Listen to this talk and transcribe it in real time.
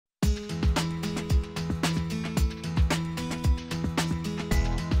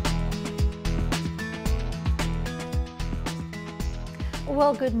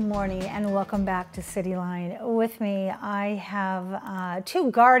Well, good morning and welcome back to CityLine. With me, I have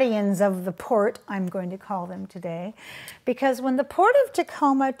two guardians of the port, I'm going to call them today, because when the Port of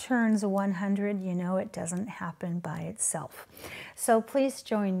Tacoma turns 100, you know it doesn't happen by itself. So please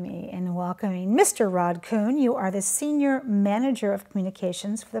join me in welcoming Mr. Rod Koon. You are the Senior Manager of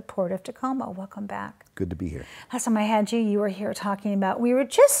Communications for the Port of Tacoma. Welcome back. Good to be here. Last time I had you, you were here talking about, we were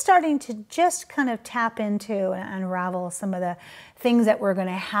just starting to kind of tap into and unravel some of the things that were going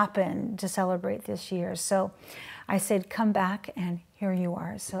to happen to celebrate this year. So I said, come back, and here you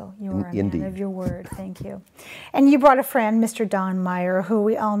are. So you are a man of your word. Thank you. And you brought a friend, Mr. Don Meyer, who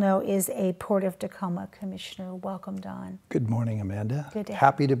we all know is a Port of Tacoma Commissioner. Welcome, Don. Good morning, Amanda.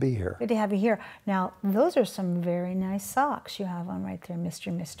 Happy to be here. Good to have you here. Now, those are some very nice socks you have on right there,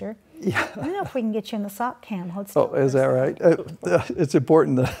 Mister. Yeah. I don't know if we can get you in the sock cam. Hold still. Oh, is that right? It's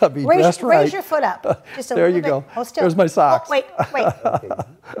important that I be dressed right. Raise your foot up. Just a there you bit. Go. Hold still. There's my socks. Oh, wait.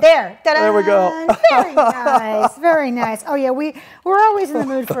 There. There we go. Very nice. Very nice. Oh, yeah, we're always in the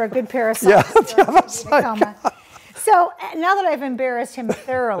mood for a good pair of socks. Yeah. So now that I've embarrassed him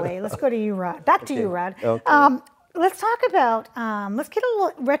thoroughly, let's go to you, Rod. Back to you, Rod. Okay. Let's talk about, let's get a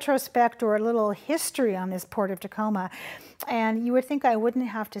little retrospect or a little history on this Port of Tacoma. And you would think I wouldn't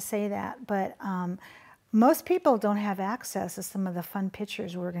have to say that, but most people don't have access to some of the fun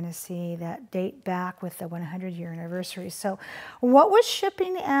pictures we're going to see that date back with the 100-year anniversary. So what was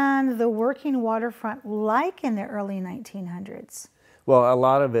shipping and the working waterfront like in the early 1900s? Well, a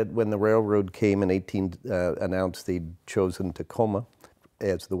lot of it, when the railroad came in announced they'd chosen Tacoma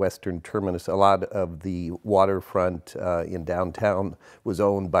as the western terminus, a lot of the waterfront in downtown was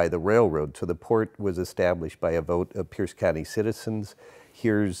owned by the railroad. So the port was established by a vote of Pierce County citizens.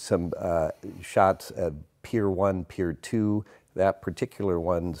 Here's some shots of Pier 1, Pier 2. That particular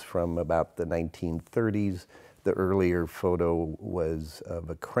one's from about the 1930s. The earlier photo was of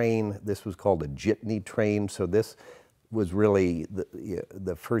a crane. This was called a jitney train. So this was really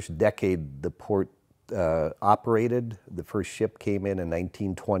the first decade the port operated. The first ship came in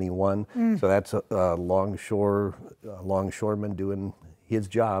 1921. So that's a longshoreman doing his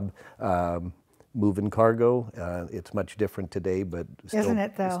job, moving cargo. It's much different today, but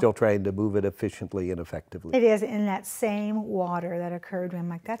still trying to move it efficiently and effectively. It is in that same water that occurred. I'm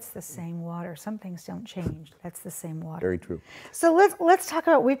like, that's the same water. Some things don't change. That's the same water. Very true. So let's talk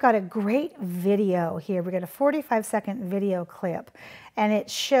about, we've got a great video here. We've got a 45-second video clip, and it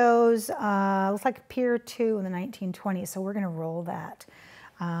shows, looks like Pier 2 in the 1920s. So we're going to roll that,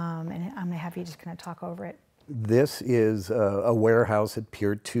 and I'm going to have you just kind of talk over it. This is a warehouse at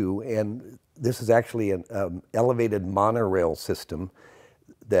Pier 2, and this is actually an elevated monorail system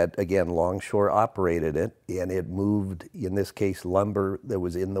that, again, Longshore operated it, and it moved, in this case, lumber that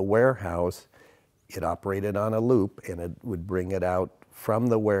was in the warehouse. It operated on a loop, and it would bring it out from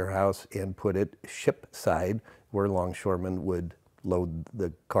the warehouse and put it ship side, where longshoremen would load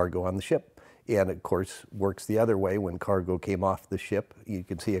the cargo on the ship. And of course, works the other way when cargo came off the ship. You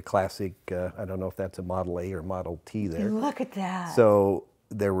can see a classic, I don't know if that's a Model A or Model T there. Look at that. So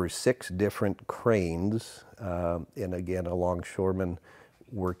there were 6 different cranes, and again, a longshoreman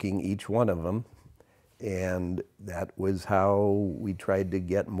working each one of them. And that was how we tried to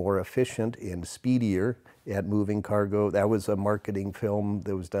get more efficient and speedier at moving cargo. That was a marketing film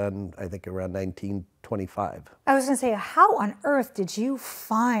that was done, I think, around 1925. I was going to say, how on earth did you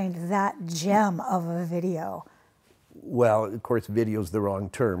find that gem of a video? Well, of course, video's the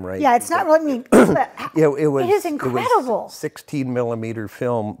wrong term, right? Yeah, it's not really, I mean, it is incredible. It was 16mm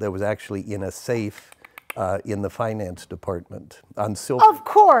film that was actually in a safe in the finance department on silver. Of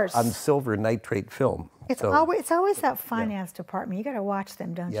course. On silver nitrate film. It's always that finance department. You got to watch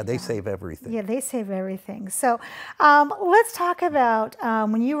them, don't you? Yeah, they save everything. Yeah, they save everything. So let's talk about,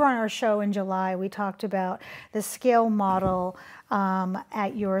 when you were on our show in July, we talked about the scale model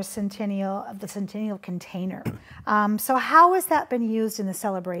at your Centennial container. So how has that been used in the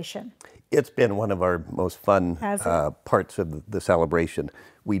celebration? It's been one of our most fun parts of the celebration.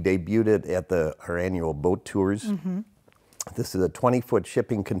 We debuted it at our annual boat tours. This is a 20-foot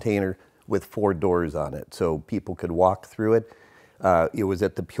shipping container with 4 doors on it, so people could walk through it. It was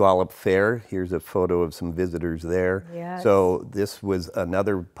at the Puyallup Fair. Here's a photo of some visitors there. Yes. So this was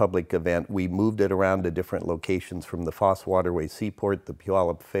another public event. We moved it around to different locations, from the Foss Waterway Seaport, the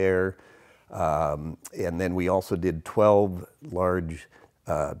Puyallup Fair, and then we also did 12 large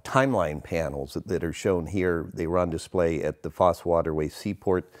timeline panels that are shown here. They were on display at the Foss Waterway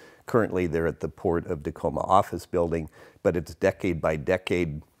Seaport. Currently, they're at the Port of Tacoma office building, but it's decade by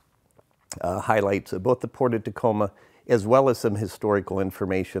decade highlights of both the Port of Tacoma as well as some historical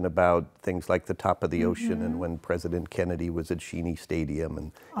information about things like the top of the ocean and when President Kennedy was at Sheeny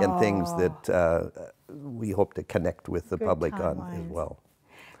Stadium and things that we hope to connect with the public on as well.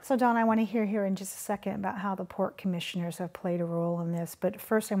 So Don, I want to hear here in just a second about how the port commissioners have played a role in this, but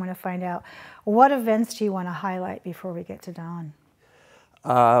first I want to find out, what events do you want to highlight before we get to Don?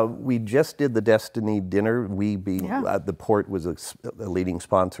 We just did the Destiny Dinner. We being the port was a leading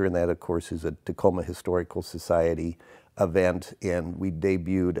sponsor, and that, of course, is a Tacoma Historical Society event. And we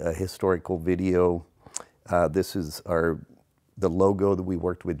debuted a historical video. This is the logo that we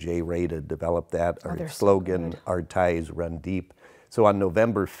worked with Jay Ray to develop that. Our slogan, "Our ties run deep." So on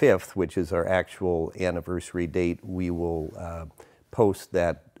November 5th, which is our actual anniversary date, we will post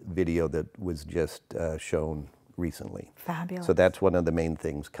that video that was just shown recently. Fabulous. So that's one of the main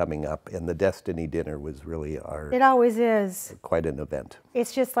things coming up, and the Destiny Dinner was really It always is. Quite an event.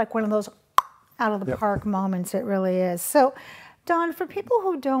 It's just like one of those out of the park moments, it really is. So, Don, for people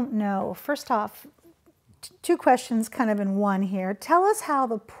who don't know, first off, two questions kind of in one here. Tell us how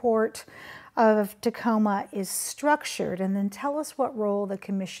the Port of Tacoma is structured, and then tell us what role the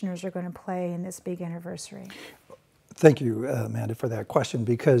commissioners are going to play in this big anniversary. Thank you, Amanda, for that question,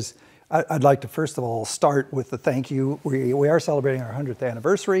 because I'd like to first of all start with the thank you. We are celebrating our 100th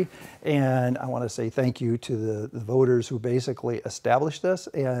anniversary, and I want to say thank you to the voters who basically established this.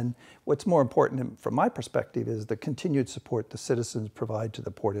 And what's more important from my perspective is the continued support the citizens provide to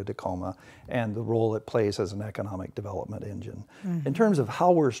the Port of Tacoma and the role it plays as an economic development engine. In terms of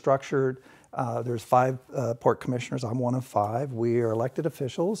how we're structured, there's 5 port commissioners. I'm one of 5. We are elected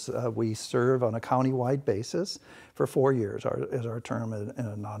officials. We serve on a county-wide basis for 4 years as our term in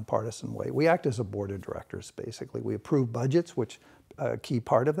a nonpartisan way. We act as a board of directors, basically. We approve budgets, which a key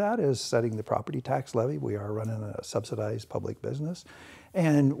part of that is setting the property tax levy. We are running a subsidized public business.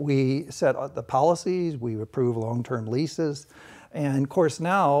 And we set the policies. We approve long-term leases. And of course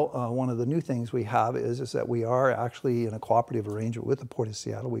now, one of the new things we have is that we are actually in a cooperative arrangement with the Port of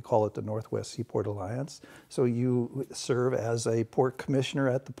Seattle. We call it the Northwest Seaport Alliance. So you serve as a port commissioner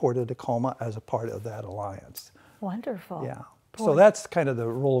at the Port of Tacoma as a part of that alliance. Wonderful. Yeah. So that's kind of the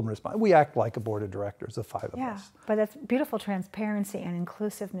role and response. We act like a board of directors, the 5 of us. Yeah, but that's beautiful transparency and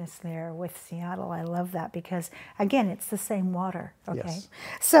inclusiveness there with Seattle. I love that because, again, it's the same water. Okay. Yes.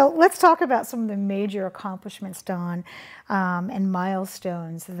 So let's talk about some of the major accomplishments, Don, and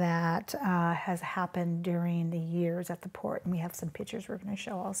milestones that has happened during the years at the port. And we have some pictures we're going to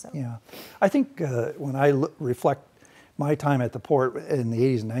show also. Yeah. I think when I reflect my time at the port in the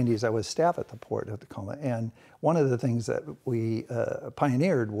 80s and 90s, I was staff at the Port of Tacoma, and one of the things that we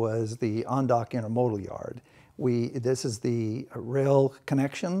pioneered was the on-dock intermodal yard. This is the rail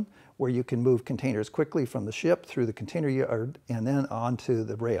connection where you can move containers quickly from the ship through the container yard and then onto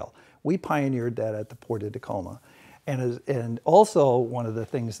the rail. We pioneered that at the Port of Tacoma. And also one of the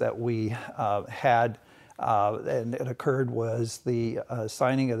things that we had and it occurred was the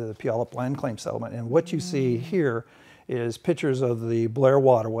signing of the Puyallup land claim settlement. And what you see here is pictures of the Blair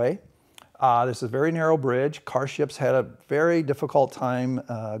Waterway. This is a very narrow bridge. Car ships had a very difficult time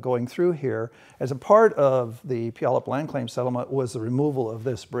going through here. As a part of the Puyallup land claim settlement was the removal of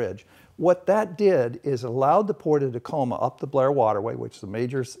this bridge. What that did is allowed the Port of Tacoma up the Blair Waterway, which is the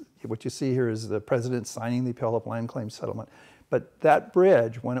major, what you see here is the president signing the Puyallup land claim settlement. But that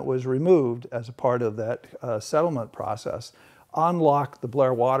bridge, when it was removed as a part of that settlement process, unlocked the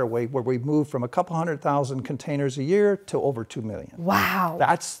Blair Waterway, where we moved from a couple 100,000 containers a year to over 2 million. Wow.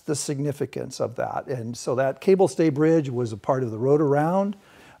 That's the significance of that. And so that cable stay bridge was a part of the road around.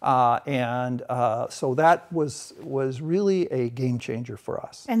 So that was really a game changer for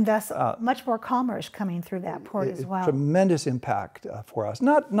us. And thus much more commerce coming through that port as well. Tremendous impact for us,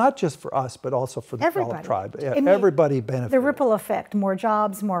 not just for us, but also for the Puyallup tribe. Everybody benefited. The ripple effect, more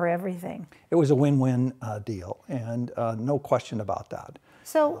jobs, more everything. It was a win-win deal, and no question about that.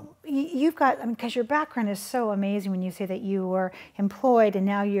 So you've got, I mean, because your background is so amazing when you say that you were employed and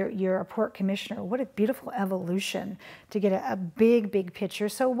now you're a port commissioner. What a beautiful evolution to get a big, big picture.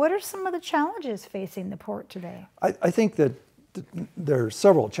 So what are some of the challenges facing the port today? I think that there are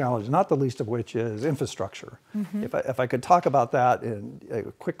several challenges, not the least of which is infrastructure. If I could talk about that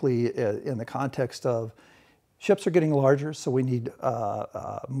quickly in the context of ships are getting larger, so we need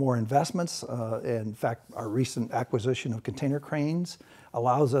more investments. In fact, our recent acquisition of container cranes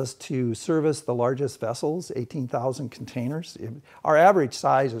allows us to service the largest vessels, 18,000 containers. Our average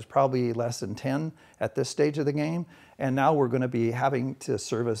size is probably less than 10 at this stage of the game, and now we're going to be having to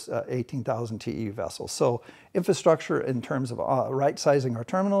service 18,000 TEU vessels. So infrastructure in terms of right-sizing our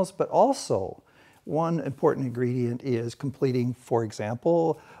terminals, but also one important ingredient is completing, for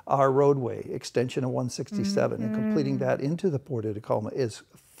example, our roadway extension of 167, and completing that into the Port of Tacoma is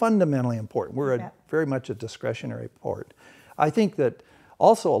fundamentally important. We're very much a discretionary port. I think that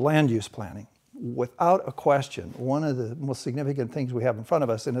also land use planning, without a question, one of the most significant things we have in front of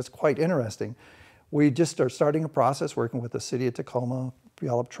us, and it's quite interesting. We just are starting a process working with the City of Tacoma,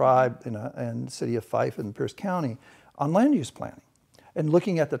 Puyallup Tribe, and City of Fife and Pierce County on land use planning, and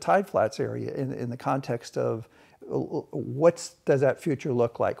looking at the tide flats area in the context of what does that future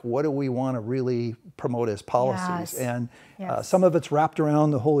look like? What do we want to really promote as policies? And some of it's wrapped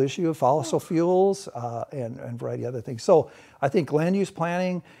around the whole issue of fossil fuels and a variety of other things. So I think land use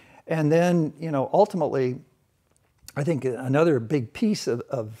planning, and then, you know, ultimately, I think another big piece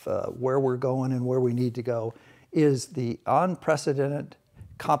of where we're going and where we need to go is the unprecedented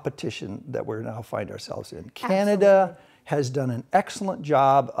competition that we're now find ourselves in. Canada has done an excellent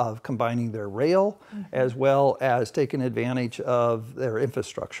job of combining their rail as well as taking advantage of their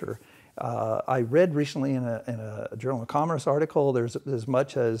infrastructure. I read recently in a Journal of Commerce article, there's as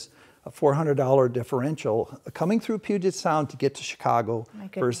much as a $400 differential coming through Puget Sound to get to Chicago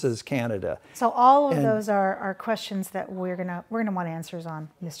versus Canada. So all of those are questions that we're gonna want answers on,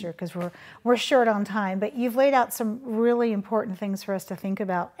 Mister, because we're short on time. But you've laid out some really important things for us to think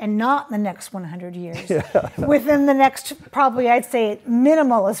about, and not in the next 100 years. Within the next, probably I'd say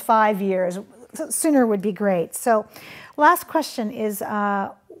minimal is 5 years. Sooner would be great. So, last question is,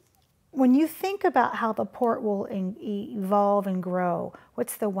 when you think about how the port will evolve and grow,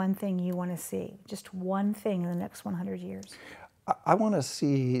 what's the one thing you want to see? Just one thing in the next 100 years. I want to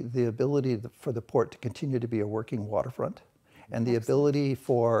see the ability for the port to continue to be a working waterfront, and the ability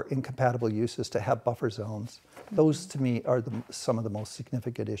for incompatible uses to have buffer zones. Those, to me, are some of the most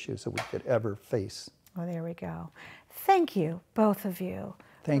significant issues that we could ever face. Well, there we go. Thank you, both of you.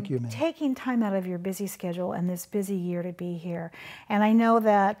 Thank you, ma'am. Taking time out of your busy schedule and this busy year to be here. And I know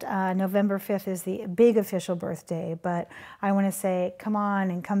that November 5th is the big official birthday, but I want to say come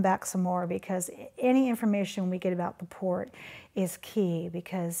on and come back some more, because any information we get about the port is key,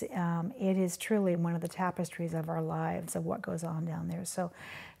 because it is truly one of the tapestries of our lives of what goes on down there. So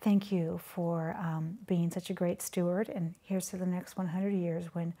thank you for being such a great steward, and here's to the next 100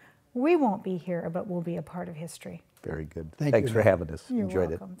 years when we won't be here, but we'll be a part of history. Very good. Thanks Thanks for having us. You're Enjoyed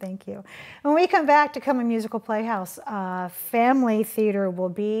welcome. Thank you. When we come back to Tacoma Musical Playhouse, Family Theater will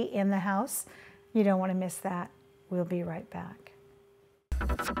be in the house. You don't want to miss that. We'll be right back.